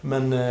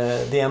Men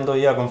det är ändå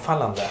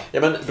ögonfallande.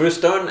 Ja, men Bruce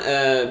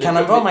Stern... kan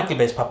han vara Michael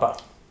Bays pappa?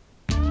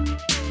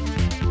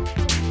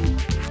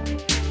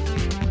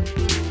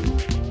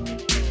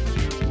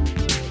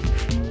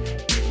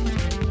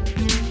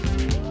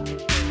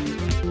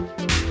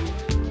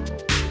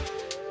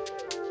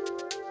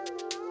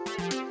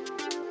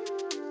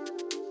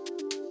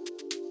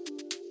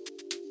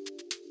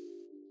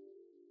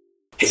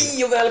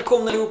 Hej och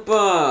välkomna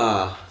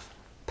allihopa!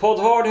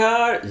 Poddhard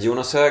här,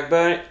 Jonas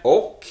Högberg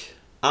och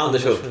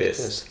Anders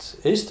Hultqvist.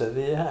 Just det,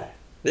 vi är här.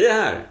 Vi är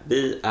här,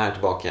 vi är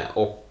tillbaka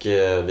och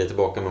vi är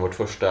tillbaka med vårt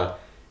första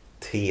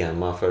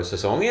tema för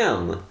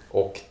säsongen.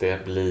 Och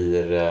det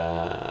blir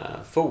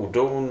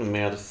fordon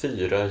med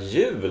 4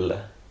 hjul.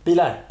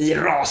 Bilar. I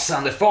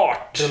rasande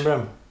fart! Brum,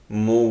 brum.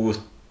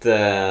 Mot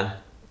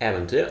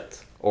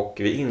äventyret. Och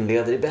vi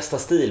inleder i bästa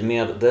stil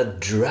med The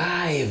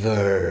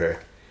Driver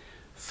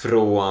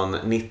från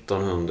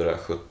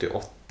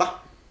 1978.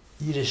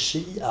 I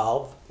regi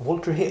av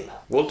Walter Hill.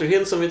 Walter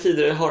Hill som vi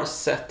tidigare har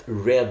sett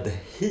Red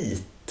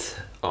Heat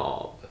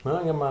av. Men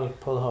en gammal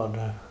poddhard.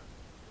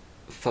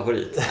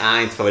 Favorit?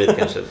 Nej, inte favorit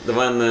kanske. Det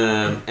var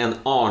en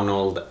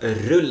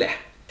Arnold-rulle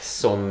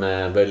som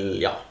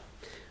väl, ja,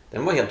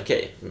 den var helt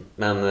okej.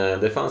 Men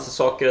det fanns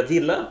saker att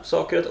gilla,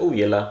 saker att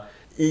ogilla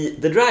i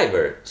The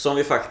Driver, som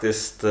vi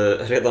faktiskt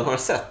redan har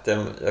sett.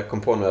 Jag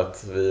kom på nu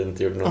att vi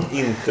inte gjorde något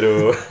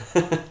intro.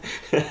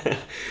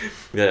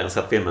 Vi har redan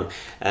sett filmen.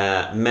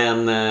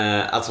 Men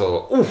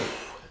alltså,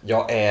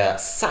 jag är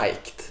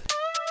psyched.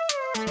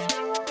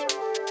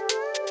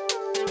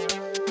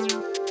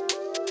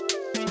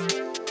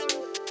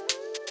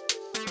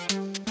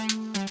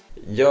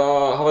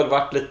 Jag har väl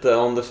varit lite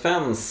on the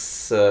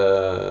fence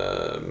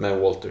med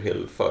Walter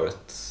Hill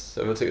förut.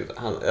 Jag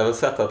har väl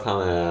sett att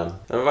han är...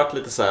 Jag har varit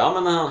lite så här,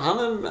 ja men han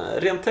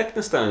är rent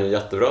tekniskt är han ju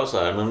jättebra så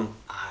här, men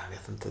jag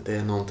vet inte, det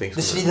är någonting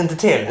som... Det svider inte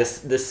till.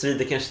 Det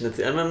svider kanske inte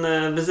till,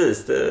 men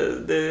precis,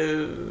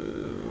 det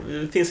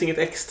finns inget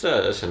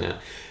extra känner jag.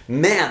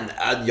 Men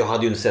jag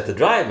hade ju inte sett The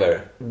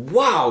Driver.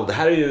 Wow, det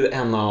här är ju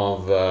en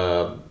av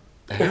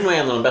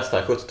de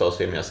bästa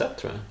 70-talsfilmer jag sett,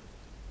 tror jag.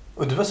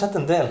 Och du har sett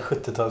en del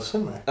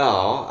 70-talsfilmer?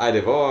 Ja,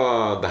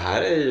 det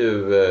här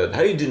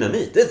är ju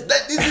dynamit. This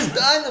is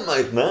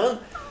dynamite, man.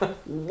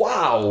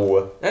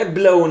 Wow, jag är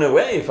blown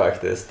away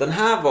faktiskt. Den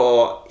här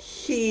var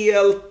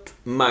helt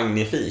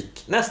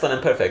magnifik. Nästan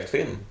en perfekt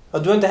film. Ja,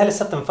 du har inte heller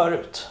sett den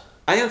förut?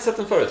 Jag har inte sett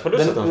den förut. Har du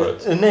sett den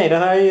förut? Nej,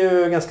 den här är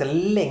ju ganska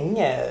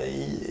länge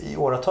i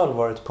åratal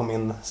varit på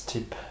min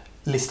typ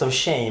list of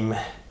shame.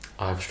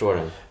 Ja, jag förstår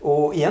det.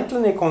 Och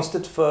egentligen är det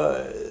konstigt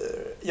för...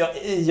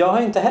 Jag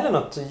har inte heller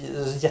något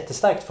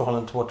jättestarkt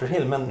förhållande till Walter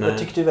Hill, men jag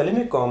tyckte ju väldigt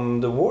mycket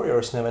om The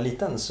Warriors när jag var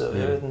liten, så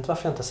jag vet inte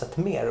varför jag inte har sett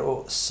mer.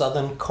 Och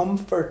Southern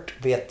Comfort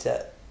vet jag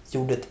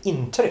gjorde ett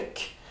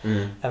intryck,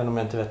 även om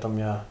jag inte vet om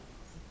jag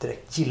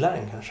direkt gillar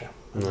den kanske.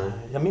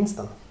 Jag minns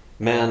den.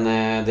 Men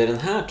det är den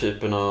här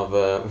typen av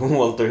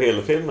Walter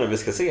Hill-filmer vi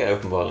ska se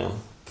uppenbarligen.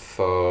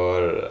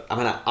 För jag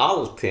menar,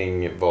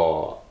 allting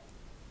var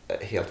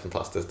helt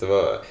fantastiskt. Det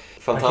var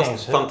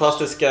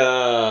fantastiska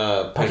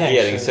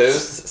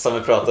parkeringshus som vi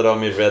pratade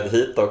om i Red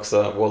Heat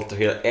också. Walter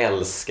Hill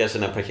älskar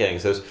sina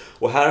parkeringshus.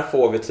 Och här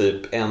får vi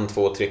typ 1,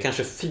 2, 3,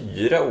 kanske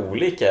 4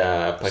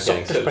 olika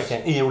parkeringshus.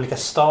 I olika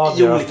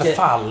stadier av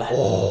förfall.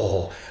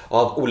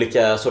 Av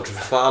olika sorters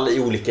förfall, i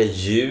olika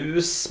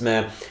ljus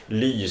med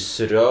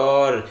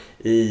lysrör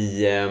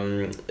i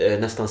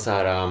nästan så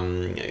här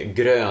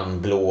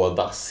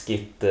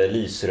grönblådaskigt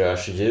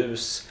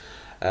lysrörsljus.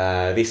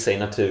 Vissa i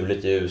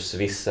naturligt ljus,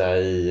 vissa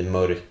i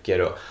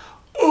mörker och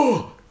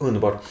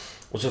underbart.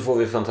 Och så får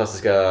vi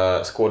fantastiska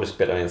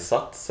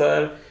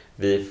skådespelarinsatser.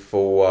 Vi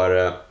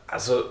får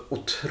alltså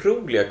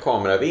otroliga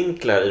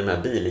kameravinklar i de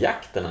här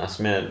biljakterna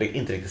som jag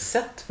inte riktigt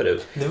sett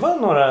förut. Det var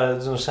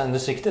några som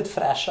kändes riktigt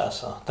fräscha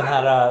alltså. Den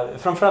här,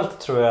 framförallt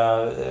tror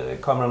jag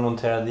kameran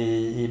monterad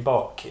i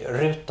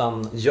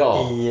bakrutan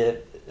i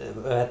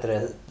vad heter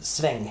det,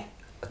 sväng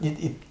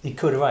i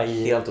kurva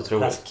i helt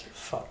otroligt. Rask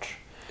fart.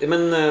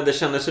 Men det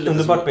kändes ju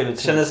lite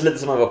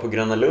som att vara på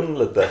Gröna Lund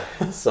lite.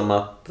 Som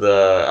att,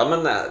 jag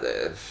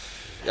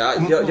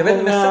vet inte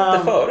om jag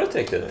sett det förut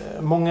riktigt.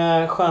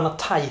 Många sköna,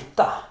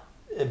 tajta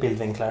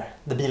bildvinklar.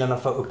 Där bilarna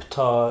får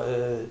uppta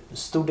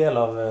stor del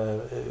av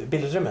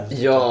bildutrymmet.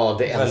 Ja,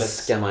 det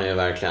älskar man ju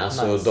verkligen.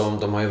 Alltså, nice.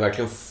 De har ju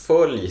verkligen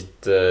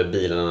följt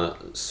bilarna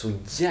så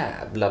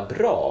jävla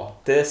bra.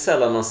 Det är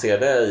sällan man ser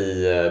det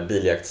i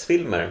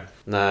biljaktsfilmer.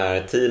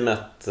 När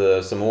teamet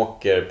som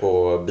åker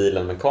på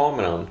bilen med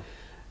kameran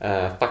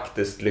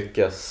faktiskt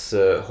lyckas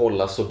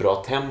hålla så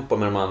bra tempo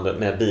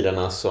med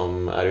bilarna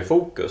som är i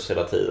fokus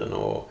hela tiden.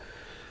 Och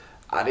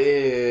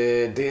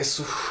det är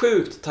så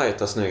sjukt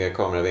tajta, snygga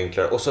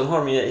kameravinklar. Och sen har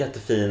de en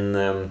jättefin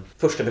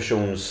första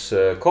persons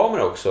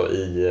kamera också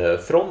i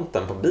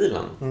fronten på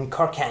bilen.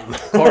 Carcam.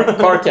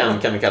 Carcam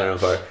kan vi kalla den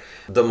för.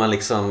 Då man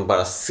liksom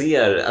bara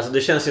ser, alltså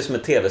det känns ju som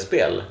ett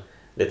tv-spel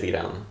lite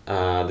grann.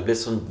 Det blir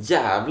sån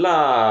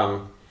jävla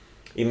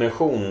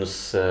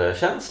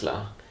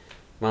immersionskänsla.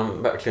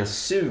 Man verkligen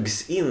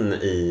sugs in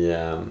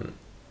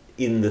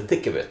in the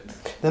thick of it.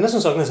 Det enda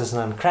som saknas är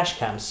sådana här crash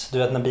cams. Du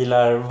vet när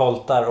bilar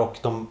voltar och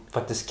de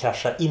faktiskt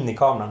kraschar in i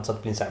kameran så att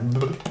det blir så här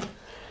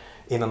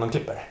innan de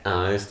klipper.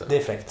 Ja, just det. Det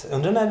är fräckt.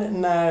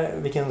 Undrar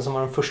vilken som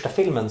var den första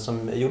filmen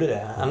som gjorde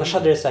det. Annars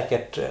hade det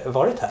säkert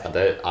varit här. Ja,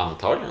 det är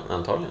antagligen.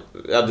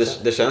 Ja,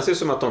 det känns ju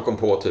som att de kom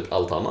på typ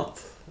allt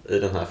annat i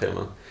den här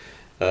filmen.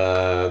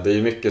 Det är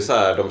ju mycket så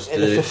här,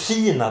 eller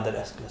förfinade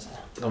det skulle jag säga.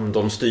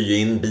 De styr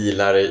in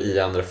bilar i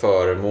andra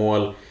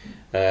föremål.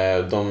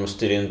 De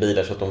styr in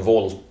bilar så att de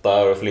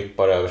voltar och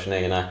flippar över sin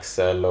egen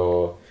axel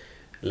och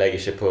lägger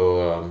sig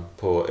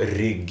på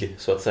rygg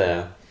så att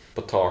säga,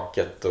 på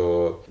taket.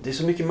 Och det är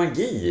så mycket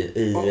magi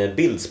i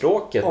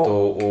bildspråket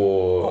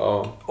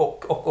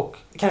och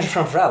kanske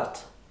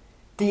framförallt,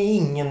 det är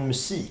ingen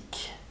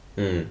musik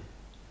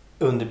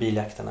under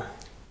biljakterna.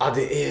 Ja,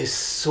 det är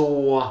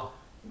så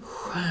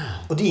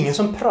skönt. Och det är ingen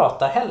som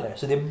pratar heller,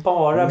 så det är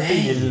bara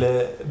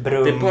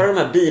bilbrum. Det är bara de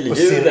här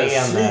billjuden,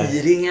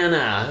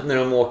 sliringarna när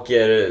de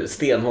åker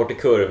stenhårt i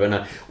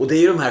kurvorna. Och det är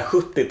ju de här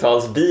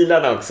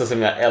 70-talsbilarna också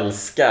som jag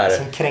älskar.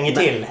 Som kränger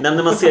till.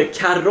 När man ser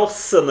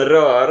karossen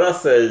röra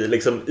sig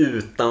liksom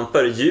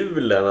utanför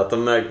hjulen, att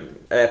de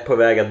är på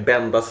väg att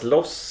bändas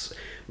loss,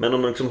 men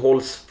de liksom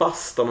hålls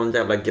fast av någon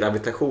jävla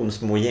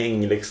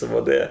gravitationsmojäng liksom,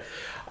 och det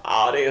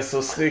är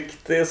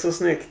så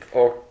snyggt.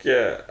 Och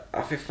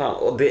fy fan.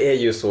 Och det är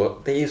ju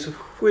så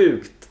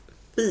sjukt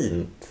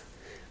fint.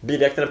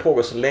 Biljakterna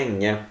pågår så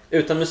länge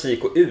utan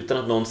musik och utan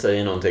att någon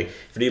säger någonting.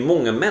 För det är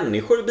många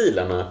människor i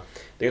bilarna.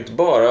 Det är inte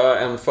bara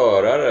en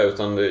förare,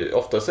 utan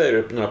ofta är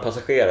det några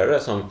passagerare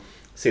som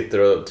sitter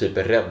och typ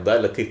är rädda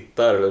eller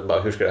tittar eller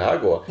bara, hur ska det här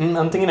gå?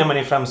 Antingen är man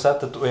i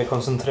framsätet och är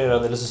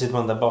koncentrerad, eller så sitter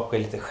man där bak och är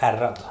lite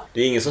skärrad.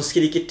 Det är ingen som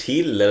skriker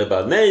till eller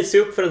bara, nej, se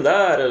upp för den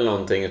där eller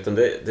någonting, utan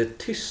det är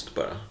tyst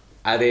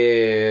bara.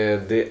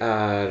 Det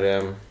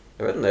är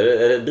jag vet inte,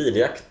 är det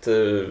biljakt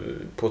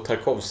på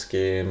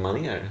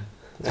Tarkovsky-manér?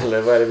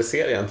 Eller vad är det vi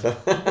ser egentligen?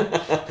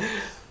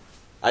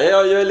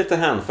 Jag är lite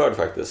hänförd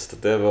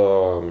faktiskt. Det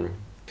var... Men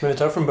vi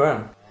tar det från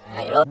början.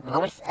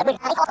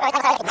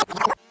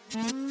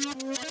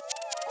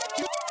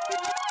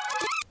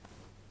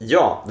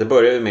 Ja, det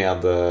börjar ju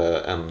med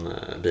en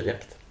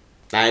biljakt.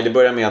 Nej, det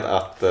börjar med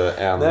att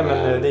en... Nej,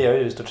 men det gör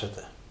ju i stort sett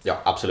det. Ja,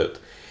 absolut.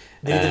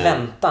 Det är lite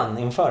väntan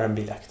inför en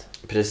biljakt.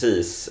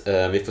 Precis.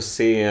 Vi får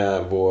se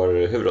vår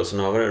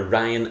huvudrollsinnehavare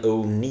Ryan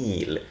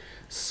O'Neill,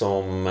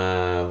 som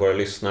våra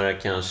lyssnare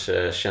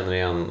kanske känner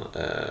igen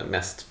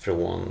mest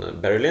från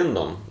Barry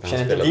Lyndon.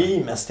 Känner inte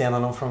vi mest igen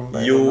honom från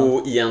Barry Lyndon?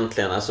 Jo,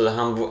 egentligen. Alltså,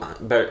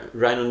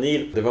 Ryan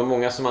O'Neill, det var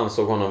många som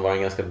ansåg honom vara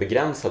en ganska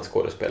begränsad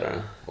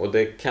skådespelare. Och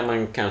det kan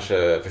man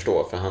kanske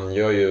förstå, för han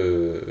gör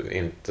ju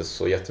inte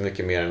så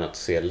jättemycket mer än att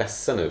se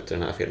ledsen ut i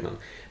den här filmen.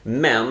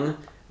 Men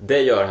det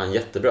gör han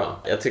jättebra.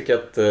 Jag tycker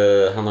att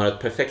han har ett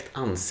perfekt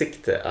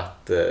ansikte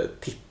att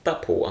titta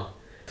på.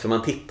 För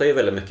man tittar ju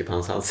väldigt mycket på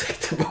hans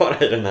ansikte bara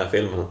i den här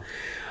filmen.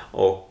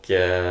 Och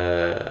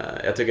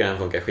jag tycker han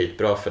funkar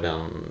skitbra för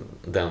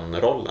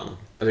den rollen.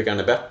 Jag tycker han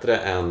är bättre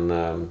än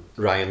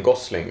Ryan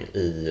Gosling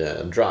i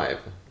Drive,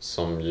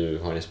 som ju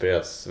har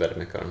inspirerats väldigt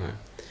mycket av den här.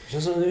 Det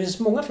känns som det finns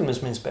många filmer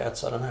som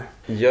inspirerats av den här.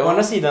 Ja. Å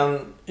andra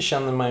sidan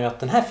känner man ju att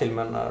den här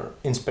filmen har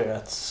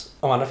inspirerats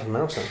av andra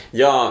filmer också.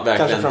 Ja,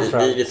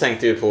 verkligen. Vi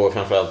tänkte ju på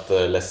framförallt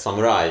Les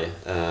Samurai.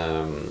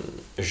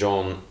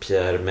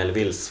 Jean-Pierre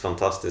Melvilles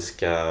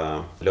fantastiska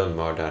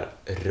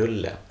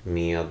lönnmördarrulle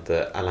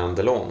med Alain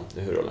Delon i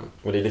huvudrollen.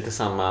 Och det är lite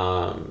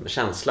samma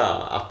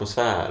känsla,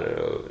 atmosfär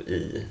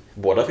i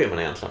båda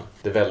filmerna egentligen.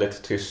 Det är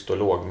väldigt tyst och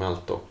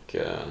lågmält och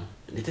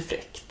lite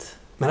fräckt.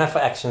 Men här får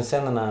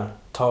actionscenerna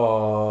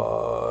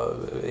ta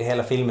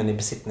hela filmen i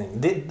besittning.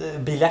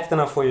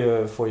 Biljakterna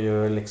får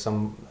ju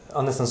liksom,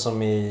 nästan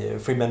som i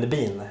Free Bend the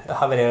Bean,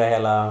 haverera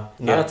hela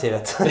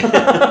narrativet.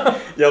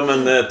 Ja,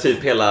 men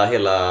typ hela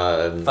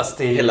fast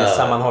det är hela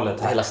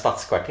sammanhållet här. Hela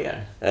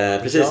stadskvarter.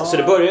 Precis, så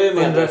det börjar ju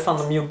med... Undrar vad fan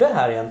de gjorde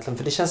här egentligen.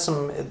 För det känns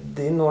som,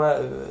 det är några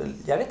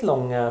jävligt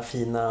långa,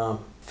 fina,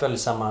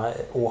 följsamma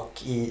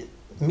åk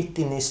mitt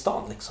inne i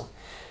stan liksom.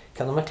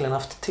 Kan de verkligen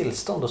haft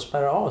tillstånd att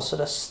spärra av så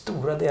där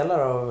stora delar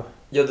av...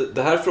 Ja,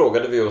 det här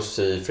frågade vi oss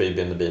i Free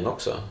Bend the Bean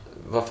också.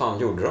 Vad fan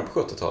gjorde de på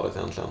 70-talet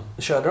egentligen?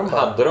 Körde de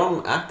bara? Hade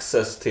de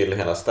access till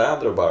hela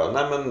städer och bara,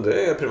 nej men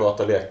det är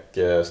privata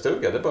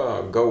lekstuga, det är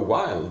bara go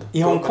wild.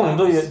 I Hongkong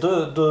då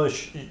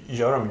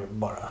gör de ju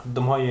bara.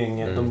 De har ju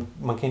ingen,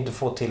 man kan ju inte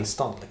få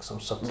tillstånd liksom.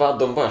 Så att vad,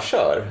 de bara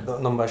kör?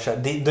 De bara kör.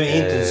 Det är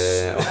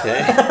inte...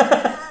 Okej.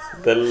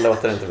 Det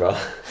låter inte bra.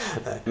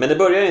 Men det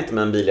börjar inte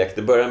med en biljakt.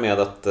 Det börjar med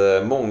att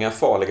många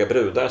farliga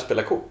brudar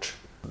spelar kort.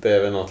 Det är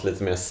väl något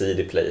lite mer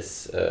seedy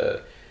place.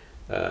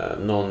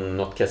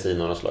 Något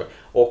kasino av något slag.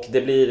 Och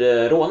det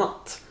blir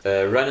rånat.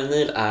 Ryan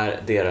O'Neill är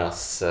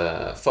deras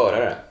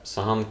förare.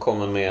 Så han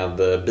kommer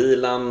med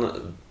bilen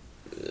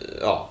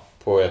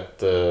på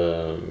ett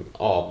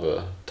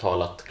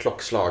avtalat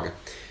klockslag.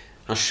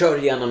 Han kör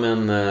genom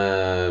en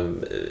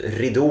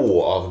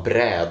ridå av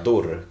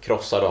brädor,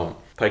 krossar dem,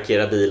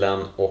 parkerar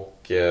bilen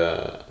och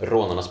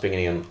rånarna springer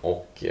in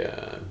och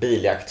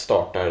biljakt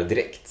startar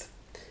direkt.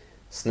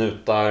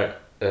 Snutar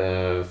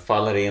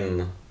faller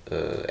in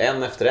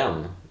en efter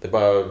en. Det är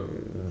bara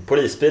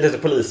polisbil efter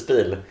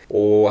polisbil.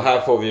 Och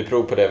här får vi ju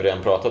prov på det vi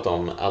redan pratat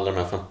om. Alla de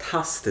här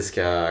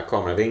fantastiska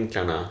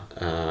kameravinklarna.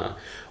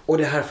 Och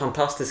det här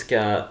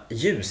fantastiska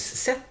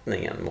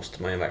ljussättningen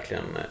måste man ju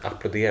verkligen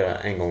applådera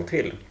en gång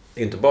till.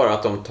 Det är inte bara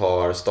att de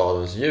tar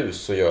stadens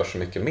ljus och gör så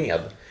mycket med.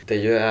 Det är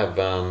ju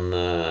även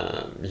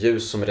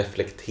ljus som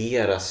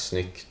reflekteras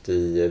snyggt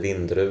i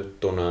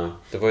vindrutorna.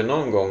 Det var ju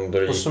någon gång då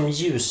det... Och som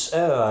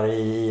ljusöar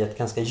i ett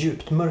ganska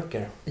djupt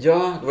mörker.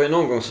 Ja, det var ju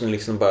någon gång som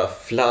liksom bara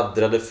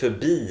fladdrade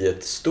förbi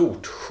ett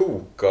stort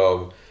sjok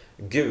av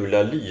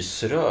gula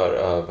lysrör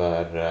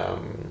över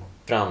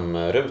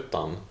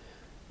framrutan.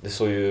 Det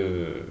såg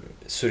ju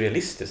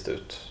surrealistiskt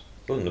ut.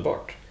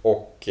 Underbart.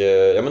 Och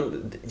ja,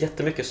 men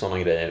jättemycket sådana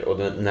grejer. Och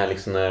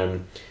när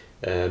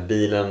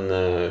bilen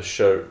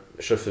kör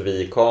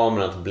förbi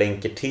kameran, att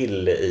blänker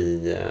till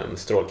i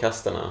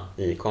strålkastarna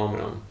i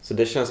kameran. Så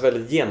det känns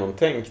väldigt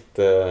genomtänkt.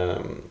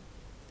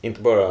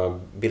 Inte bara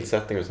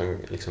bildsättning utan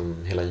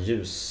liksom hela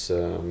ljus,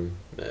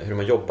 hur de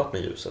har jobbat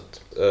med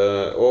ljuset.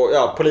 Och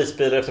ja,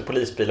 polisbilar efter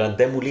polisbilar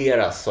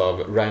demoleras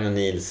av Ryan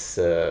O'Neills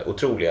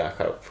otroliga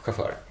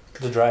chaufför.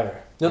 The Driver.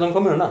 Ja, de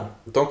kommer undan.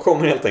 De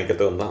kommer helt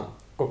enkelt undan.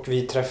 Och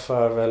vi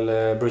träffar väl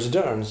Bruce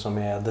Dern som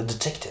är The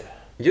Detective.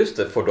 Just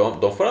det,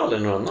 de får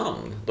aldrig några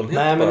namn.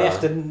 Nej, men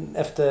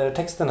efter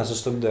texterna så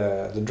stod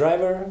det The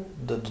Driver,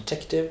 The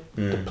Detective,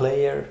 The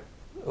Player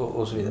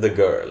och så vidare.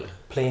 The Girl.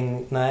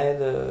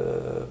 The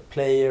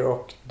Player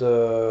och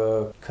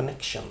The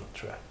Connection,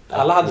 tror jag.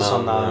 Alla hade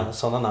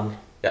såna namn.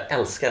 Jag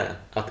älskar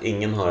det, att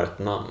ingen har ett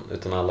namn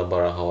utan alla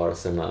bara har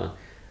sina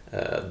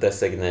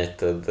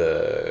designated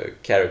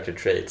character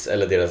traits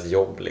eller deras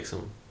jobb liksom.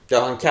 Ja,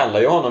 han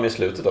kallar ju honom i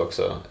slutet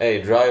också.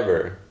 Hey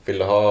driver, vill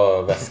du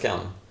ha väskan?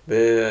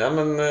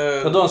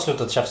 Och då har han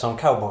slutat tjafsa om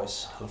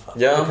cowboys i alla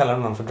fall. Ja. Då kallar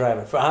han honom för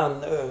driver. För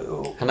han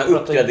har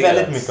pratar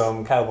väldigt mycket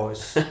om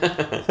cowboys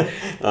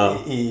ja.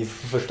 i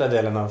första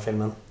delen av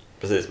filmen.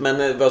 Precis,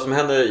 men vad som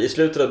händer i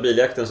slutet av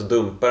biljakten så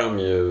dumpar de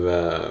ju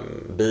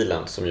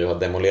bilen som ju har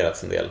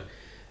demolerats en del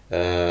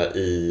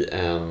i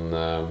en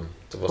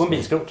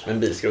bilskrot. En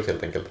bilskrot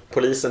helt enkelt.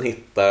 Polisen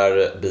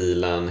hittar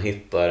bilen,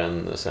 hittar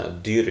en sån här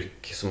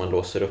dyrk som man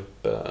låser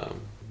upp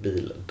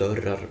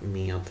bildörrar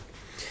med.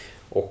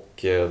 Och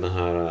den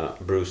här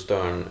Bruce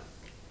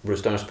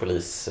Sterns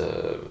polis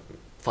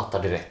fattar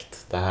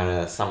direkt. Det här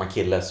är samma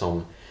kille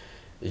som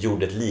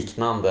gjorde ett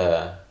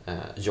liknande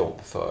jobb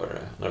för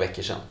några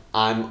veckor sedan.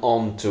 I'm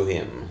on to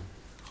him.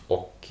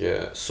 Och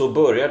så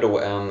börjar då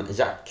en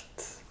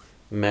jakt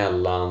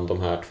mellan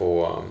de här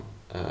två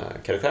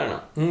karaktärerna.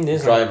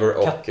 Driver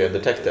och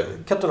Detective.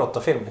 Katt och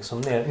råtta-film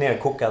liksom,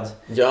 nerkokad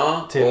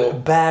till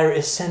bare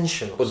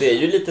essentials. Och det är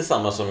ju lite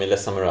samma som i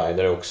Les Samurai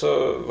där det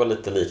också var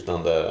lite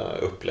liknande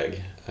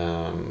upplägg.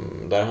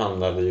 Där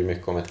handlar det ju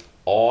mycket om ett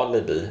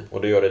alibi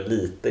och det gör det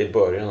lite i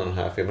början av den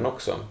här filmen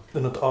också. Det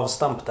är något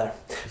avstamp där.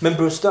 Men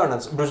Bruce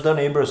Dern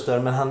är ju Bruce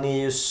Dern, men han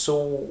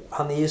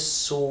är ju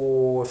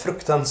så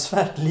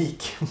fruktansvärt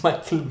lik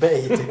Michael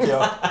Bay tycker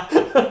jag.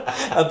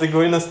 Att det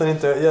går ju nästan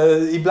inte.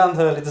 Ibland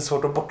har jag lite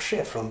svårt att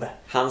bortse från det.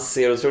 Han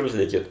ser otroligt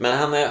lik ut, men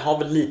han har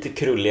väl lite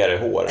krulligare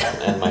hår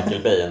än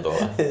Michael Bay ändå.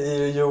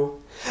 Jo.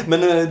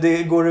 Men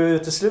det går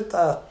att utesluta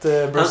att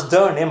Bruce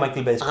Dern är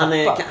Michael Bays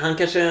pappa. Han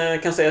kanske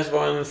kan sägas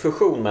vara en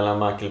fusion mellan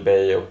Michael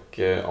Bay och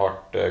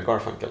Art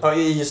Garfunkel. Ja,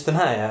 just den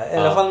här ja. I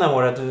alla fall när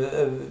håret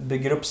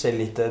bygger upp sig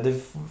lite.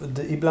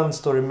 Ibland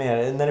står det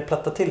mer, när det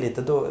plattar till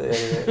lite då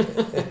är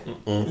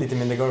det lite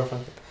mindre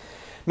Garfunkel.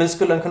 Men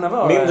skulle han kunna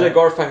vara... Mindre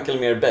Garfunkel,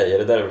 mer Bay, är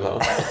det där du vill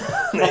ha?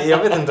 Nej, jag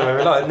vet inte vad jag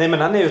vill ha. Nej,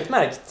 men han är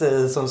utmärkt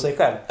som sig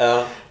själv.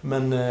 Ja.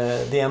 Men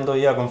det är ändå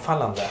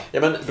ögonfallande.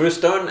 Ja, men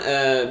Bruce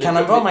Dern... kan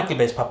han vara Michael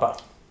Bays pappa?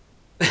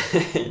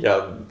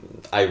 Ja,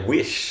 I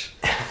wish.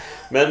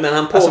 Men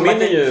han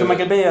påminner ju... För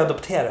Michael Bay är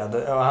adopterad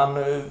och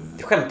han...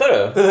 Skämtar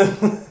du?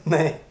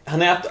 Nej.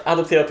 Han är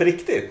adopterad på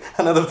riktigt?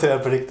 Han är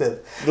adopterad på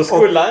riktigt. Då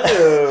skulle han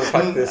ju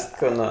faktiskt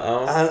kunna...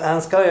 Ja.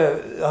 Han ska ju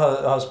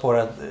ha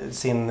spårat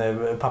sin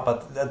pappa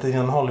att det är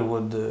en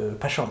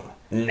Hollywood-person.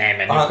 Nej,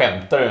 men nu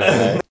skämtar du med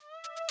mig.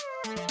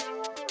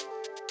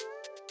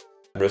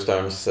 Bruce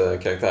Sterns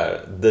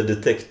karaktär, The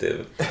Detective.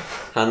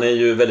 Han är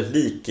ju väldigt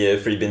lik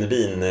Freebie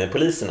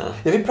Bean-poliserna.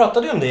 Ja, vi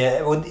pratade ju om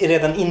det och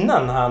redan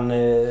innan han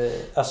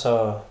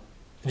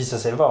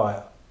visade sig vara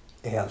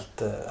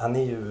helt... han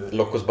är ju...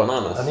 Locos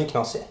Bananas. Han är ju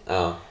knasig.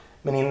 Ja.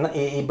 Men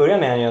i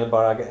början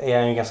är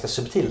han ju ganska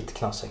subtilt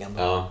knasig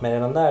ändå. Ja. Men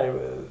redan där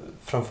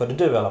framförde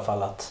du i alla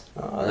fall att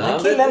den här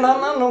killen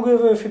han har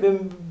nog Freebie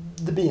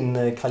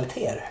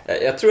Bean-kvaliteter.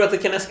 Jag tror att det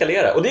kan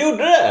eskalera. Och det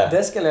gjorde det! Det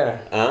eskalerar.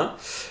 Ja.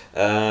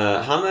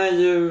 Han är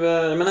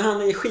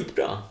ju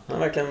skitbra. Han är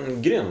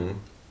verkligen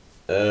grym.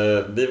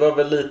 Vi var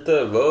väl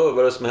lite, vad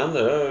är det som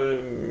händer?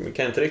 Jag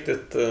kan inte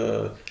riktigt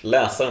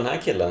läsa den här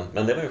killen,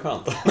 men det var ju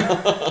skönt.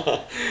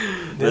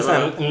 Det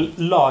är en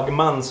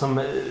lagman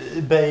som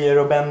böjer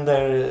och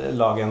bänder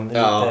lagen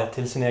lite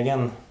till sin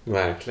egen.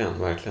 Verkligen.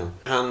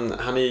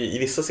 Han är i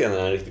vissa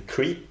scener riktigt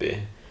creepy.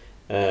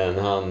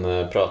 När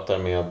han pratar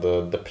med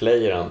The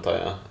Player, antar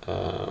jag.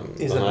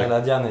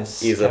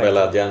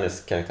 Isabella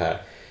Giannis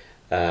karaktär.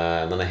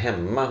 när han är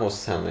hemma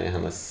hos henne i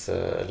hennes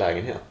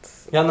lägenhet.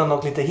 Ja, han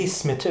har lite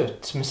hiss med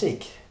tut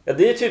musik. Ja,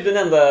 det är typ den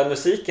enda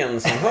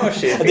musiken som hörs i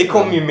filmen. Det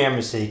kommer ju mer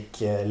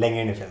musik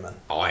längre in i filmen.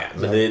 Ja,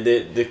 men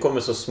det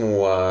kommer så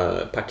små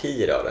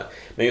partier av det.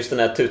 Men just den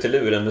här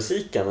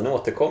tuteluren-musiken, den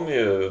återkommer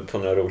ju på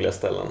några roliga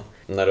ställen.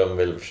 När de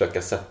vill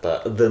försöka sätta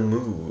the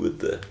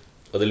mood.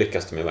 Och det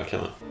lyckas de ju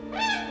verkligen med.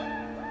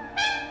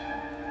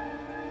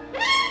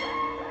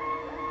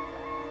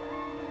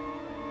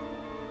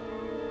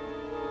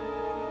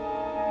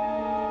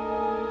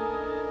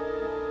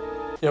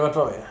 Ja, vart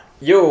var vi?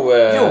 Jo,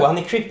 han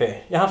är creepy.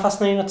 Ja, han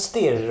fastnar i något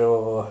stirr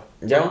och...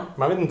 Ja.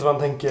 Man vet inte vad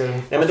han tänker.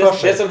 Nej, men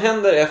det som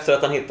händer efter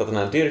att han hittat den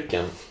här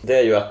dyrken, det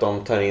är ju att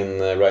de tar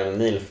in Ryan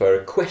O'Neal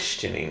för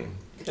questioning.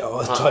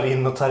 Ja,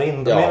 tar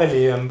in. De är väl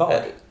i en bar.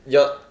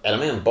 Ja, är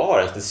de i en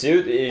bar? Det ser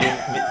ju,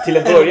 till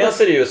en början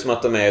ser det ju som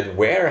att de är i ett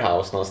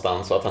warehouse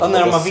någonstans. Och att han när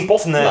de har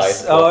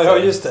vittnes. Ja,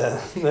 just det.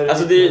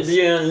 Alltså det är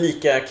ju en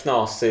lika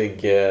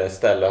knasig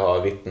ställe att ha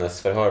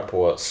vittnesförhör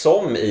på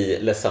som i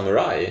Le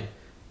Samurai.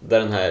 Där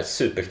den här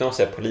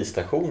superknasiga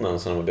polisstationen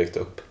som de har byggt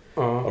upp.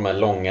 Och de här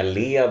långa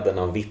leden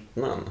av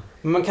vittnen.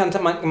 Man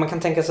kan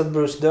tänka sig att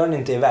Bruce Dern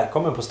inte är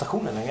välkommen på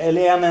stationen längre.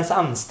 Eller är han ens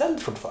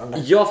anställd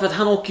fortfarande? Ja, för att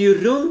han åker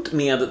ju runt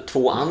med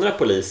 2 andra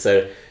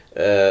poliser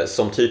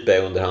som typ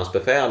är under hans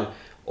befäl.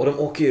 Och de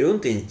åker ju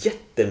runt i en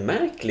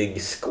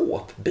jättemärklig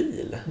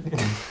skåpbil.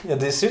 Ja,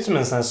 det ser ut som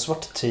en sån här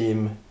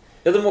SWAT-team.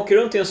 Ja, de åker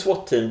runt i en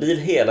SWAT-teambil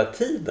hela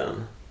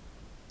tiden.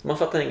 Man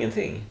fattar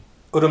ingenting.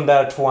 Och de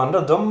där 2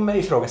 andra, de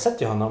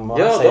ifrågasätter ju honom. Och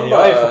ja, han säger,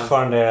 jag är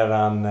fortfarande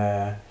redan...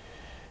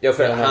 Ja,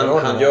 för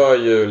han gör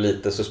ju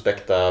lite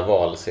suspekta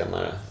val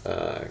senare,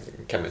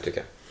 kan man ju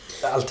tycka.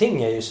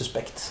 Allting är ju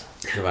suspekt.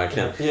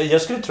 Verkligen.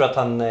 Jag skulle tro att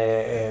han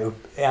är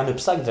han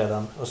uppsagd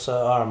redan. Och så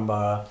har han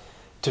bara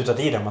tutat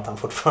i dem att han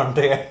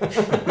fortfarande är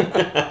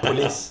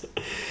polis.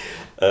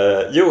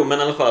 Jo, men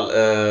i alla fall,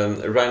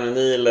 Ryan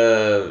O'Neal,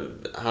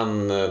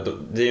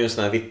 det är ju en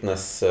sån här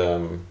vittnes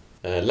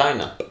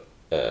line-up.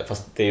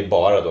 Fast det är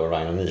bara då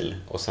Ryan O'Neal.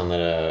 Och sen är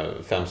det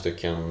 5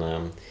 stycken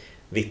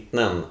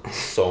vittnen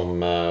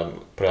som,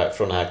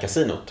 från det här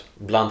kasinot.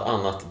 Bland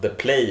annat The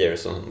Player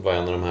som var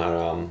en av de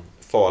här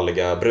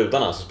farliga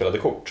brudarna som spelade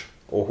kort.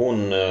 Och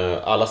hon,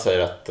 alla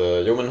säger att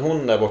men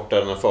hon där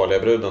borta, den farliga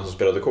bruden som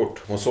spelade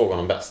kort, hon såg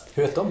honom bäst.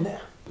 Hur vet de det?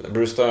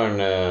 Bruce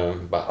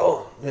Dern bara,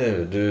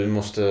 du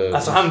måste...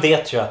 Alltså han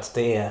vet ju att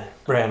det är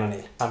Ryan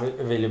O'Neal. Han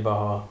vill ju bara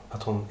ha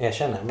att hon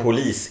erkänner. Men...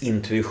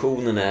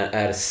 Polisintuitionen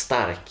är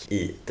stark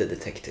i The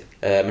Detective.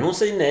 Men hon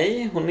säger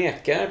nej, hon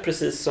nekar,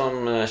 precis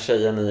som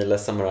tjejen i Le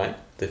Samurai.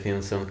 Det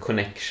finns en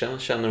connection,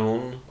 känner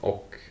hon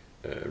och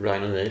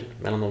Ryan O'Neal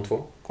mellan de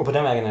 2. Och på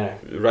den vägen är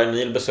det. Ryan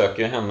O'Neal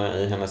besöker henne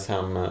i hennes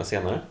hem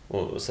senare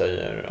och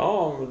säger,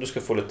 du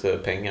ska få lite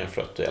pengar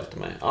för att du hjälpte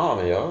mig.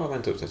 Men jag var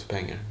inte ute efter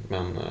pengar.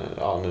 Men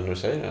nu när du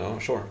säger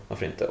det, sure,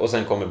 varför inte? Och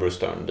sen kommer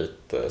Bruce Dern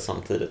dit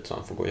samtidigt så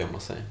han får gå och gömma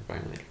sig,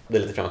 Ryan O'Neal. Det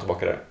är lite fram och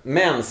tillbaka där.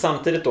 Men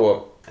samtidigt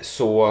då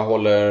så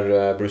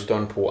håller Bruce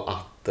Dern på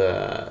att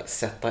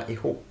sätta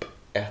ihop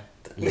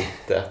ett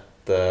litet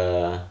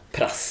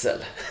prassel.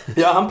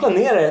 Ja, han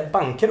planerar ett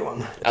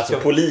bankrån. Alltså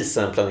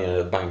polisen planerar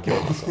ett bankrån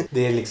alltså.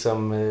 Det är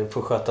liksom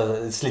får sköta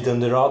lite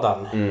under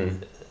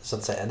radarn. Så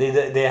att säga.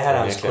 Det är här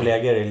hans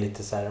kollegor är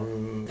lite så här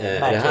märkligt.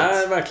 Det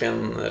här är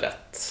verkligen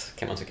rätt,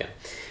 kan man tycka.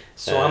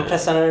 Så han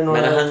pressar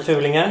några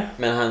fulingar.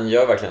 Men han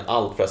gör verkligen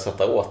allt för att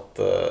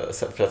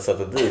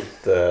sätta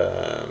dit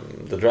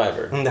the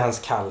driver. Det är hans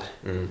kall.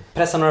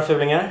 Pressar några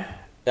fulingar.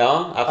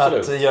 Ja,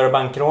 absolut. Att göra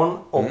bankrån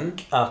och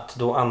att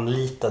då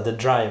anlita the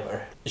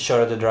driver.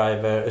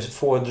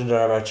 Få the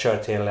driver att köra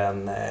till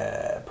en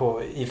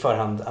i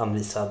förhand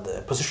anvisad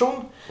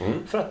position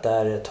för att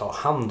där ta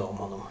hand om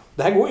honom.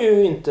 Det här går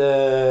ju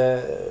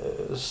inte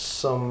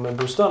som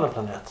Bruce Dern har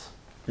planerat.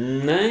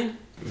 Nej,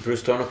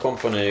 Bruce Dern och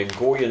Company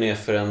går ju ner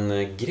för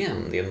en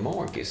gränd i en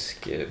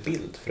magisk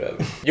bild för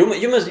övrigt. Jo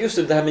men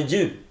just det här med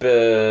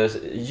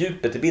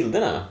djupet i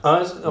bilderna.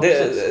 Ja,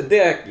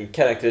 det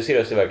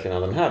karaktäriseras ju verkligen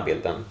av den här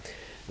bilden.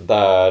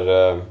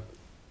 Där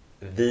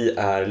vi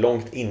är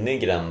långt inne i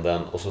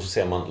gränden och så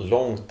ser man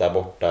långt där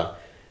borta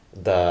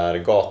där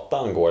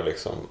gatan går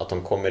liksom. Att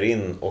de kommer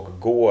in och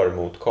går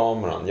mot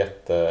kameran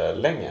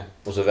jättelänge.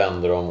 Och så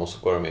vänder de och så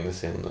går de in i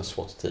sin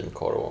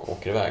SWAT-teamcar och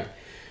åker iväg.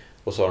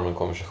 Och så har de en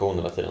konversation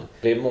hela tiden.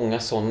 Det är många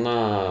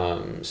sådana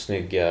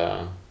snygga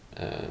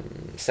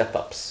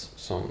setups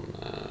som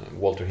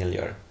Walter Hill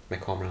gör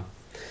med kameran.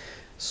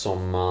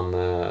 Som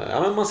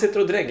man sitter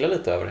och dreglar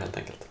lite över helt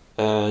enkelt.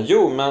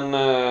 Men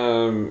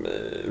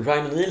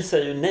Ryan O'Neal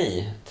säger ju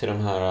nej till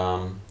de här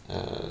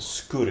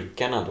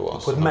skurkarna då.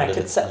 På ett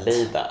märkligt sätt.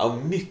 Ja,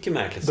 mycket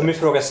märkligt sätt. De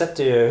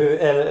ifrågasätter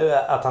ju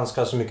att han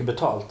ska ha så mycket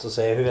betalt och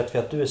säger, hur vet vi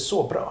att du är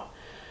så bra?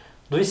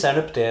 Då visar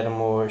han upp det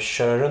genom att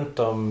köra runt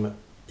dem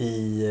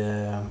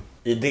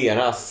i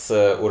deras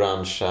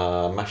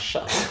orangea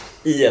Merca.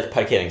 I ett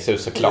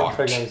parkeringshus såklart.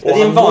 Det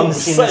är en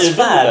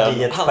vansinnesfärd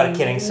i ett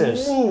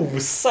parkeringshus.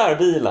 Mosar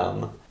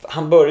bilen.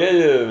 Han börjar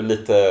ju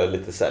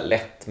lite så här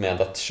lätt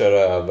med att köra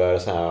över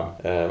så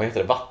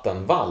här,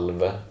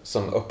 vattenvalv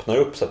som öppnar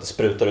upp så att det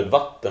sprutar ut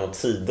vatten åt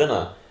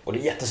sidorna Och det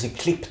är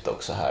jättesnyggt klippt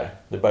också här.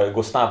 Det börjar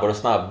gå snabbare och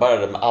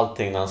snabbare med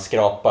allting när han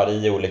skrapar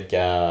i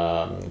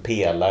olika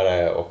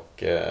pelare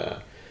och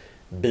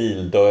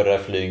bildörrar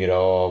flyger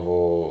av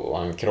och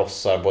han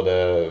krossar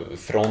både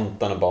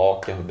fronten och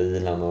baken på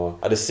bilen. Och,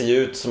 ja, det ser ju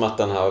ut som att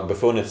den har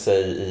befunnit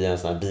sig i en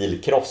sån här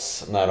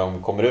bilkross när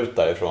de kommer ut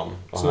därifrån.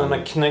 Och så när han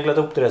har knögglat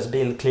upp deras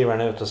bil kliver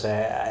han ut och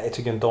säger jag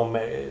tycker inte om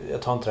er,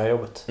 jag tar inte det här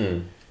jobbet.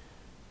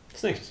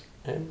 Snyggt.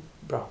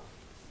 Bra.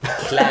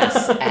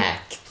 Class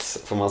act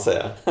får man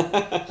säga.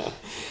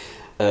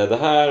 Det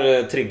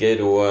här triggar ju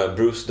då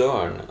Bruce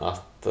Dern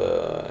att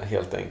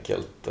helt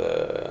enkelt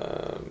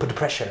put the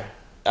pressure.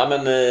 Ja,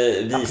 men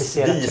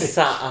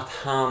visa att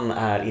han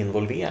är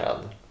involverad.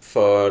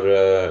 För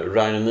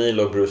Ryan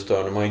O'Neal och Bruce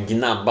Dern, de har ju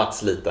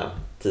gnabbats lite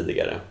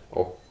tidigare.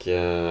 Och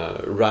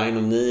Ryan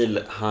O'Neal,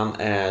 han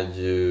är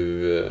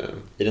ju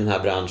i den här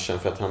branschen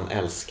för att han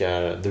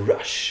älskar the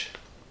rush.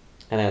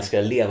 Han älskar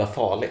att leva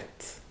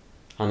farligt.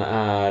 Han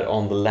är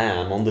on the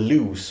lam, on the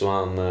loose, och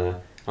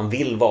han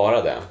vill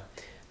vara det.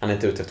 Han är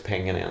inte ute efter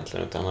pengarna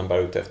egentligen, utan han är bara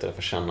ute efter att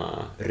få känna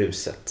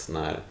ruset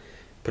när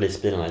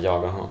polisbilarna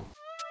jagar honom.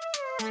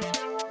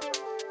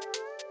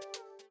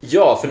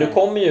 Ja, för nu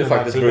kommer ju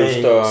faktiskt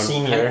Bruce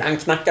Dern. Han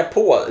knackar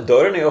på.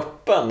 Dörren är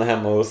öppen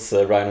hemma hos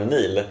Ryan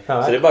O'Neal.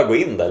 Ja, så det är bara att gå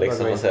in där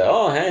liksom och säga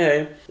ja,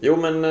 hej. Jo,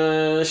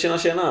 men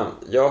tjena.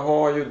 Jag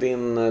har ju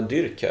din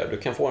dyrk här. Du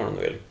kan få den om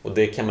du vill. Och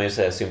det kan man ju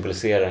säga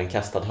symboliserar en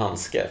kastad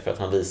handske. För att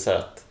han visar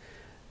att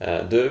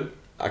du,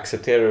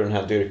 accepterar du den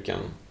här dyrken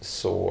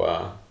så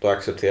då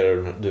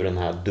accepterar du den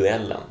här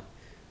duellen.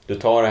 Du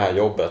tar det här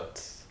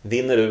jobbet.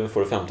 Vinner du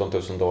får du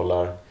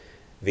 $15,000.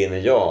 Vinner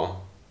jag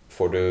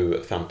får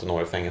du 15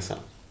 år i fängelse.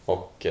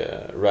 Och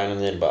Ryan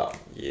O'Neal bara,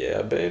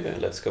 yeah baby,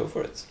 let's go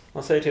for it.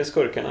 Han säger till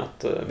skurkarna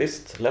att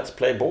visst, let's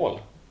play ball.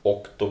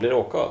 Och då blir det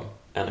åka av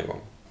än en gång.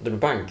 Det blir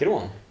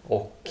bankrån.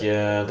 Och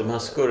de här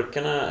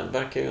skurkarna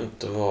verkar ju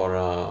inte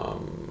vara...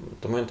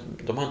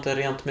 De har inte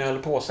rent mjöl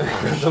på sig.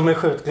 De är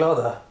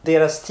skjutglada.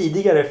 Deras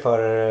tidigare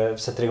förare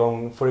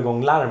får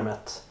igång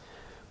larmet.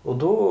 Och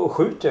då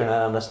skjuter den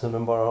här andra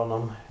snubben bara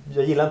honom.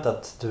 Jag gillar inte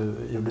att du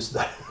gjorde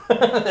sådär.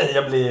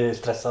 Jag blir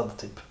stressad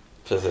typ.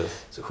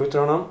 Precis. Så skjuter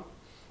honom.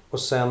 Och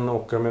sen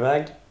åker de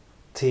iväg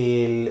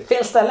till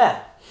fel ställe.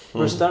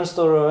 Bruce Dern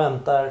står och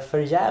väntar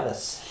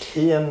förgäves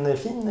i en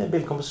fin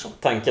bildkomposition.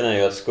 Tanken är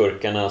ju att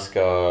skurkarna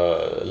ska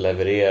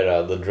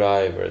leverera The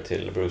Driver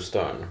till Bruce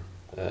Dern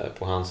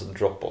på hans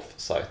drop-off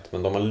site.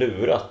 Men de har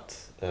lurat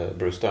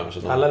Bruce Dern.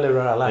 Så alla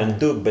lurar alla. En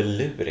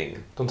dubbelluring.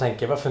 De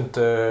tänker, varför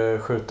inte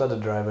skjuta The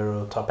Driver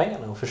och ta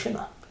pengarna och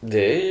försvinna?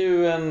 Det är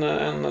ju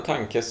en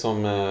tanke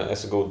som är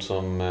så god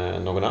som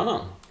någon annan.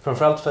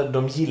 Framförallt för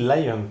de gillar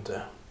ju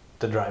inte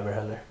The Driver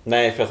heller.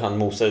 Nej, för att han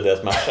mosade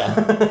deras matcha.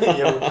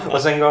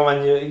 Och sen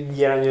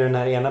ger han ju den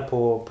här ena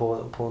på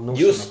nosen.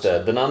 Just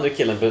det, den andra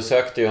killen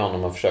besökte ju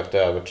honom och försökte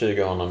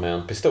övertyga honom med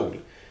en pistol.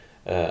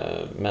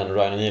 Men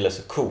Ryan O'Neal är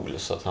så cool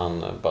så att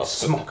han bara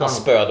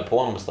spöade på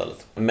honom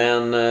istället.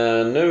 Men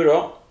nu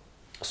då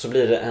så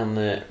blir det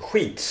en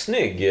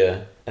skitsnygg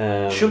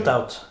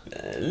shootout.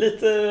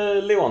 Lite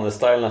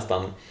Leone-style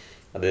nästan.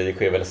 Ja, det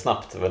sker väldigt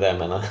snabbt, vad det jag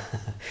menar.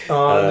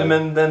 Ja,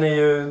 men den är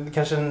ju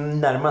kanske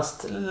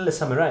närmast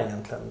Samurai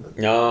egentligen.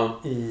 Ja.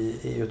 I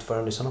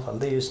utförande i sådana fall.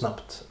 Det är ju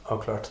snabbt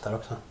avklarat där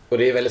också. Och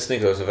det är väldigt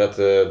snyggt också för att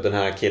den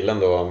här killen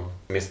då,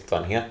 minst vad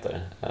han heter.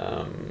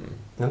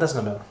 Den där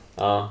snubben?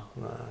 Ja.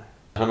 Nej.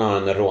 Han har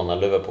en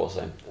rånarluva på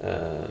sig.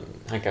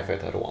 Han kan få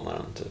heta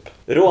rånaren typ.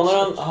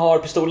 Rånaren har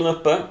pistolen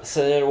uppe.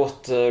 Säger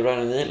åt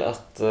Ryan O'Neal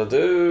att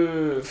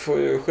du får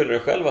ju skylla dig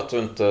själv att du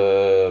inte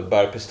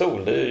bär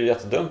pistol. Det är ju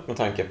jättedumt med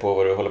tanke på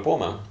vad du håller på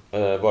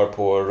med.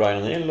 Varpå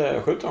Ryan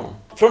O'Neal skjuter honom.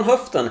 Från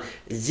höften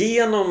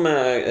genom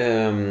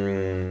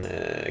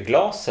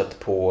glaset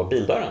på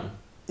bildörren.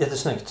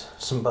 Jättesnyggt.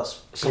 Som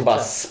bara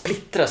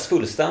splittras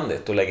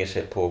fullständigt och lägger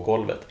sig på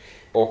golvet.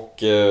 Och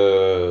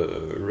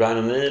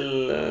Ryan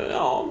O'Neal,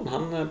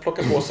 han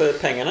plockar på sig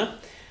pengarna.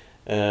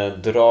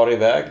 Drar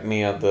iväg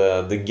med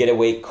the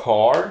getaway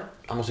car.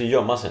 Han måste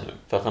gömma sig nu.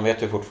 För att han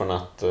vet ju fortfarande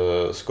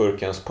att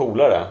skurkens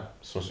polare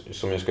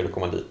som ju skulle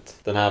komma dit.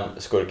 Den här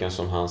skurken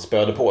som han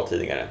spöade på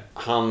tidigare.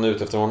 Han är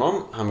ute efter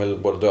honom. Han vill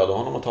både döda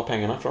honom och ta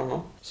pengarna från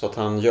honom. Så att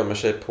han gömmer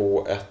sig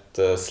på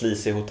ett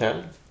sleazy hotell.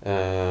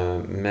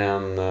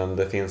 Men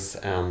det finns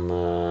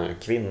en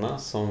kvinna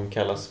som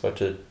kallas för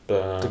typ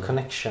The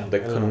Connection. The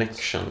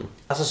Connection.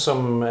 Alltså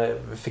som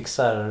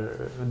fixar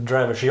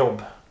Drivers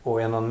jobb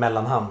och är någon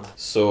mellanhand.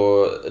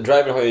 Så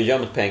Driver har ju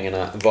gömt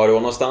pengarna. Var då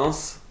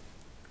någonstans?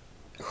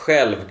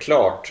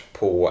 Självklart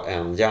på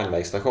en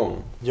järnvägsstation.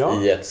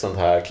 Ja. I ett sånt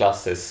här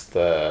klassiskt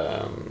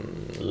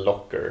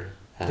locker.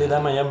 Det är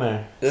där man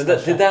gömmer. Det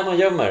är där man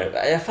gömmer.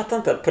 Jag fattar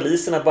inte att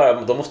poliserna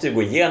bara, de måste ju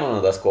gå igenom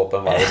den där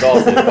skåpen varje dag.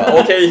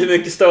 Okej, hur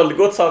mycket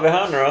stöldgods har vi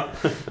här nu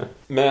då?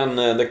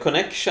 Men The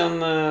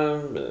Connection,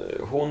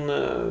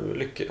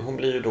 hon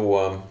blir ju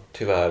då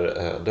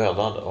tyvärr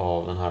dödad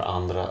av den här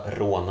andra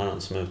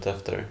rånaren som är ute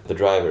efter The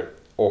Driver.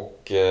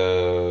 Och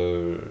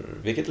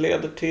vilket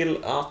leder till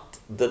att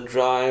The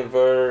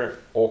Driver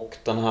och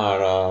den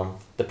här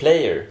The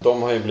Player,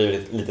 de har ju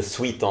blivit lite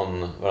sweet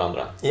on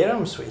varandra. Är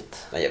de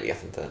sweet? Nej, jag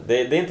vet inte.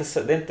 Det är inte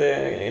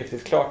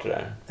riktigt klart det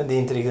där. Det är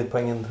inte riktigt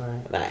poängen, tror jag.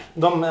 Nej.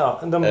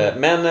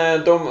 Men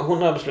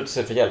hon har beslutat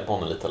sig för att hjälpa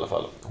honom lite i alla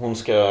fall. Hon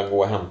ska gå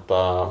och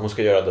hon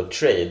ska göra the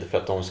trade för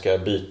att de ska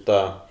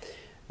byta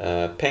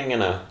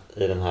pengarna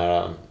i den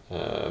här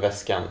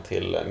väskan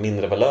till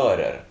mindre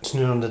valörer. Så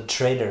nu är de the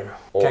trader.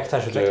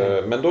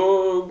 Karaktärsutveckling. Men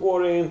då går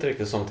det inte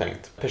riktigt som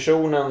tänkt.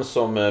 Personen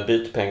som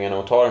byter pengarna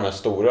och tar den här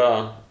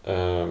stora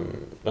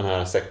den här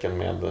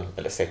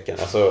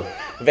alltså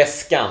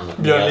väskan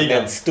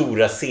med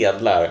stora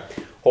sedlar,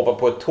 hoppar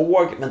på ett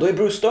tåg, men då är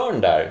Bruce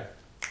Stern där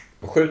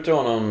och skjuter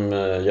honom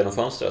genom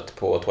fönstret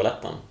på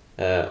toaletten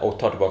och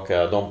tar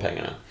tillbaka de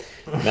pengarna.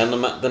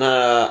 Men den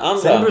här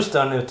andra... Sen är Bruce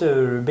Stern ute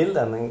ur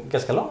bilden en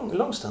ganska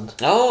lång stund.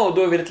 Ja,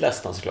 då är vi lite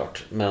ledsna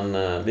såklart. Men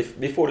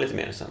vi får lite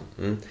mer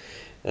sen.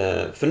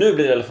 För nu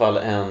blir det i alla fall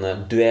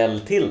en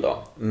duell till då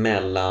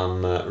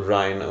mellan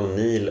Ryan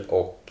O'Neal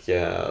och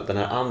den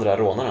här andra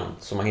rånaren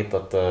som har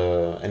hittat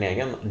en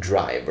egen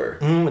driver.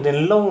 Det är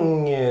en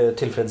lång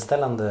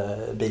tillfredsställande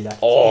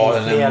biljakt.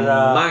 Den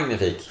är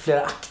magnifik.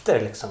 Flera akter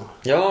liksom.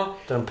 Ja.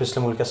 Där de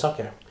pysslar med olika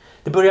saker.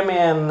 Det börjar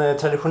med en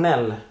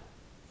traditionell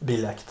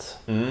biljakt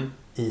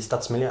i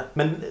stadsmiljö.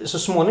 Men så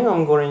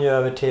småningom går den ju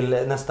över till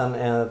nästan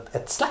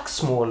ett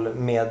slagsmål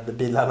med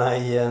bilarna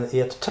i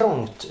ett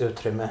trångt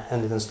utrymme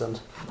en liten stund.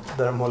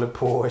 Där de håller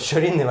på och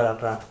kör in i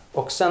varandra.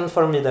 Och sen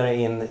får de vidare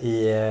in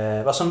i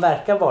vad som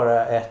verkar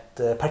vara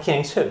ett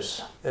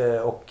parkeringshus.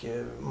 Och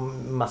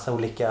massa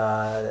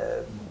olika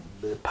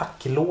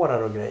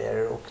packlårar och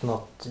grejer. Och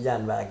något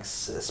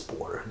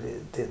järnvägsspår.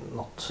 Det är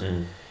något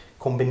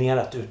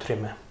kombinerat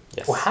utrymme.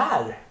 Yes. Och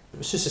här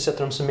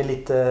sysselsätter de sig med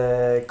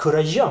lite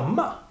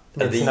kurragömma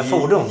med sina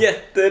fordon. Det är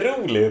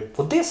jätteroligt.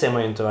 Och det ser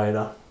man ju inte varje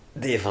dag.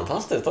 Det är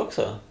fantastiskt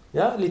också.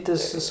 Ja, lite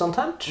sånt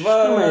här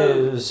skulle man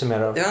ju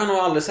summera av. Jag har nog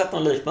aldrig sett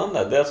något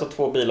liknande. Det är alltså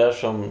två bilar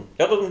som...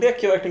 Ja, de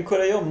leker verkligen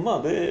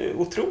kurragömma. Det är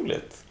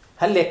otroligt.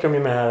 Här leker de ju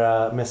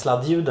med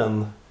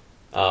sladdljuden.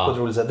 Ja. På ett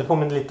roligt sätt. Det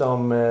påminner lite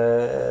om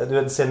du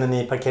vet scenen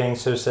i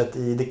parkeringshuset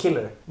i The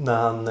Killer. När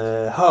han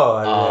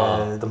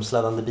hör de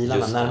sladdande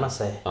bilarna närma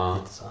sig.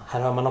 Lite så.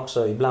 Här hör man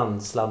också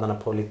ibland sladdarna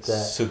på lite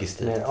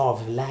suggestivt. Mer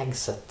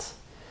avlägset.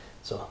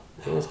 Så,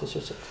 det är ganska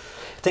tjusigt.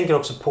 Jag tänker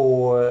också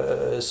på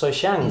Soi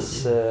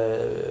Changs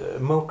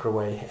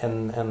Motorway,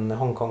 en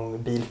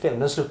Hongkong bilfilm.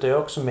 Den slutar ju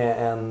också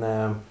med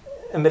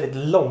en väldigt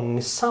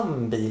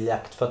långsam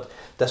biljakt för att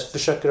där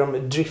försöker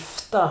de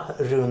drifta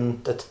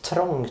runt ett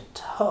trångt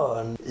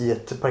hörn i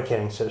ett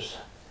parkeringshus.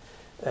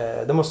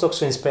 Det måste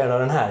också inspirera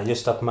den här,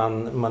 just att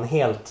man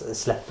helt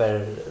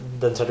släpper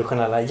den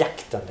traditionella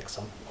jakten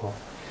liksom, och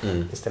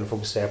istället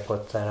fokuserar på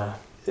ett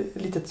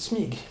litet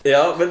smyg.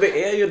 Ja, men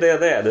det är ju det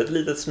är ett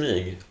litet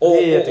smyg. Och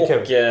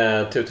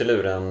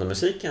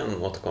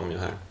Tutiluren-musiken återkommer ju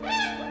här.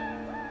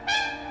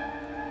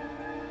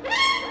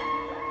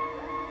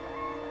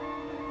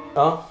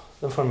 Ja,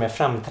 de får en mer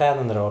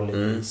framträdande roll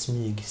i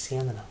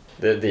smygscenerna.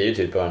 Det är ju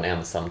typ bara en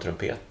ensam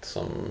trumpet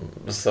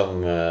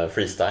som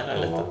freestylar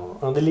lite.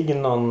 Ja, det ligger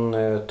någon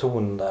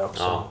ton där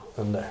också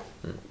under.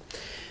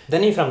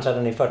 Den är ju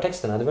framträdande i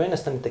förtexterna. Det var ju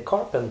nästan lite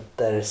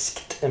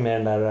Carpenterskt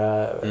med den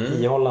där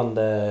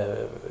ihållande,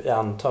 jag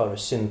antar,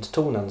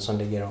 synttonen som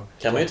ligger.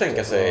 Kan man ju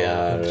tänka sig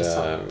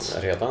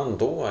är redan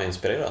då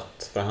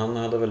inspirerat. För han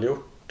hade väl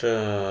gjort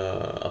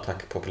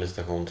Attack på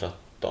polisstation 13.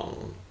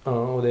 Ja,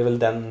 och det är väl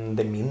den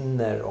det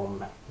minner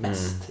om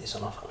mest i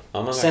sådana fall.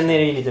 Ja, sen är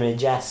det ju lite mer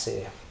jazzy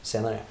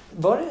senare.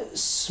 Var det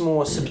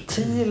små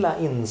subtila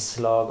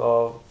inslag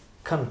av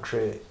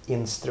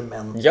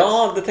country-instrument?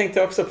 Ja, det tänkte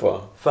jag också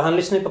på. För han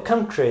lyssnar ju på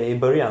country i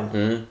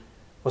början.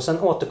 Och sen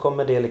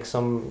återkommer det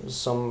liksom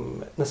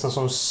nästan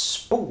som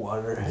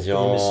spår i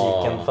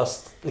musiken,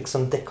 fast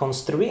liksom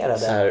dekonstruerade.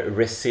 Så här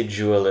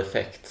residual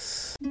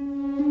effects.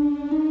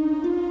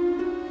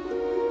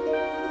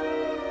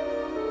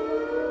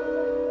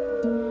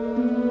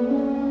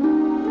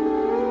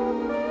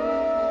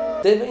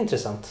 Det var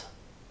intressant.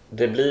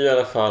 Det blir i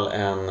alla fall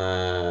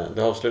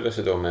det avslutas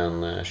ju då med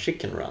en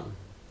chicken run.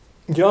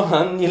 Ja,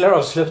 han gillar att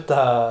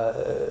avsluta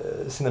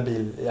sina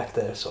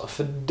biljakter så.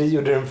 För det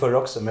gjorde den förr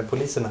också med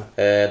poliserna.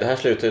 Det här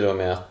slutar ju då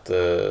med att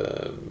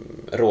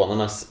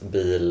rånarnas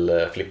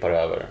bil flippar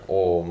över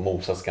och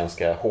mosas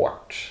ganska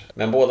hårt.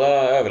 Men båda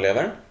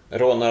överlever.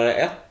 Rånare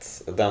 1,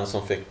 den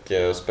som fick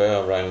spö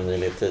av Ryan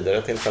O'Neal i ett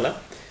tidigare tillfälle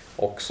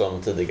och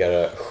som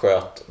tidigare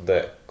sköt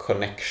The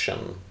Connection,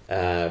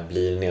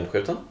 blir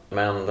nedskjuten.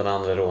 Men den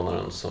andra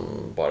rånaren, som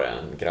bara är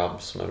en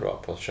grabb som är bra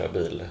på att köra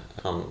bil,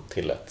 han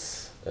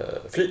tilläts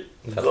fly.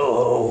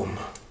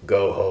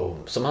 Go home.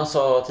 Som han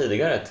sa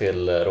tidigare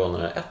till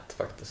rånare 1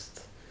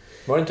 faktiskt.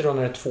 Var det inte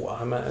rånare 2?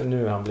 Men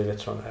nu har han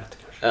blivit rånare 1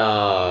 kanske.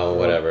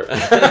 Whatever.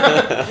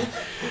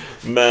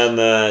 Men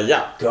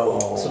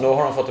så då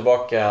har de fått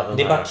tillbaka den.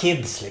 Det är bara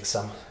kids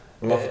liksom.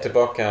 De har fått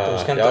tillbaka. De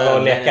ska inte vara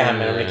och leka här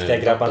med de riktiga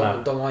grabbarna.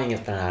 De har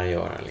inget med det här att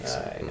göra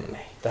liksom.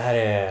 Nej. Det här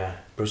är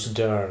Bruce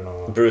Dern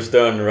och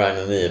Ryan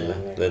O'Neill.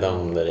 Det är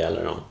de det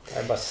gäller om. Det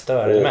är bara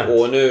stör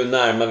och nu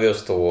närmar vi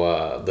oss då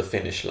the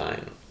finish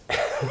line.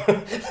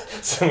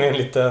 Som är en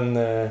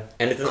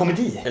liten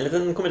komedi. En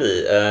liten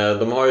komedi.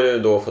 De har ju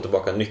då fått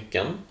tillbaka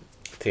nyckeln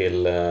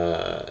till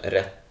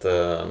rätt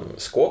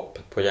skåp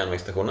på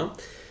järnvägsstationen.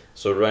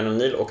 Så Ryan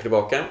O'Neill åker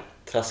tillbaka,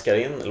 traskar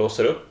in,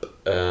 låser upp,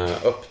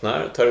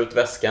 öppnar, tar ut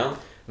väskan,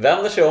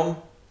 vänder sig om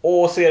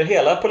och ser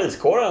hela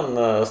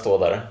poliskåren stå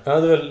där. Ja,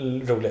 det var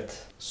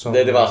roligt.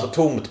 Det var alltså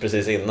tomt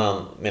precis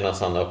innan, medan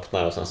han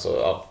öppnar och sen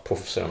så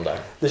puff så de där.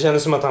 Det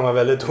kändes som att han var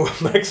väldigt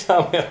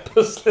ouppmärksam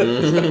på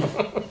slutet.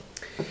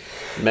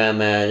 Men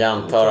jag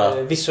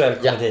antar visuell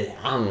komedi.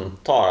 Jag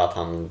antar att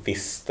han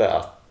visste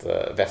att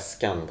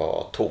väskan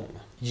var tom.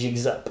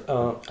 Jigs up.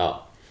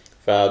 Ja.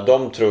 För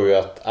de tror ju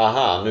att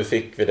nu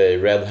fick vi dig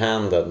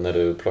red-handed när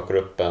du plockar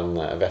upp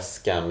en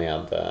väska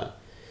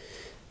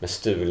med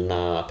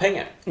stulna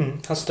pengar.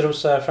 Han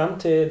strosar fram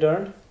till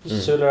dörren,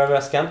 sular över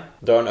väskan.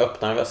 Dörren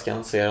öppnar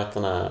väskan, ser att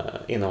den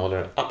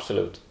innehåller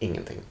absolut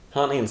ingenting.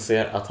 Han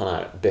inser att han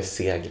är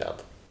besegrad.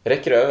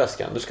 Räcker över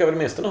väskan. Du ska väl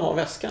minst ha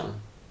väskan.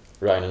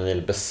 Ryan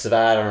O'Neill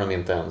besvärar honom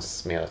inte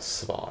ens med ett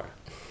svar.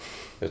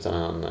 Utan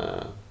han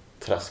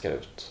traskar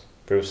ut.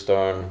 Bruce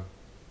Dern,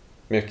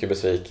 mycket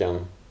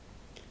besviken,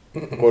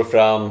 går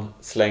fram,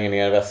 slänger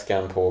ner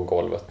väskan på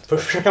golvet.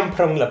 Först försöker han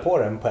prångla på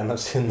den på en av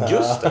sina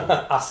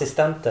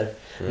assistenter.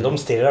 De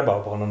stirrar bara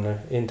på honom nu,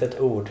 inte ett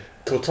ord.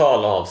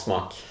 Total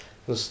avsmak.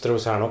 Då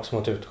strosar han också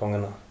mot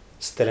utgången och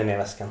ställer ner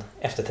väskan.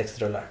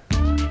 Eftertextrullar.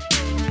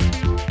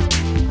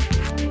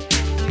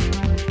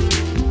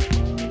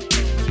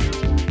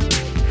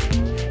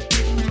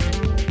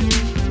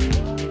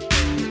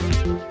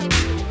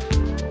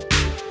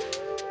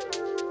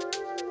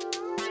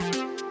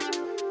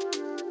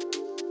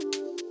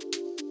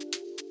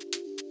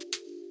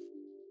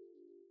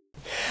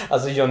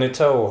 Alltså Johnny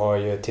Toe har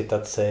ju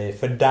tittat sig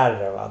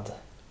fördärvad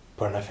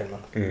på den här filmen.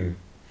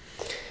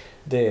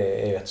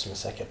 Det är ju ett som är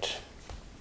säkert.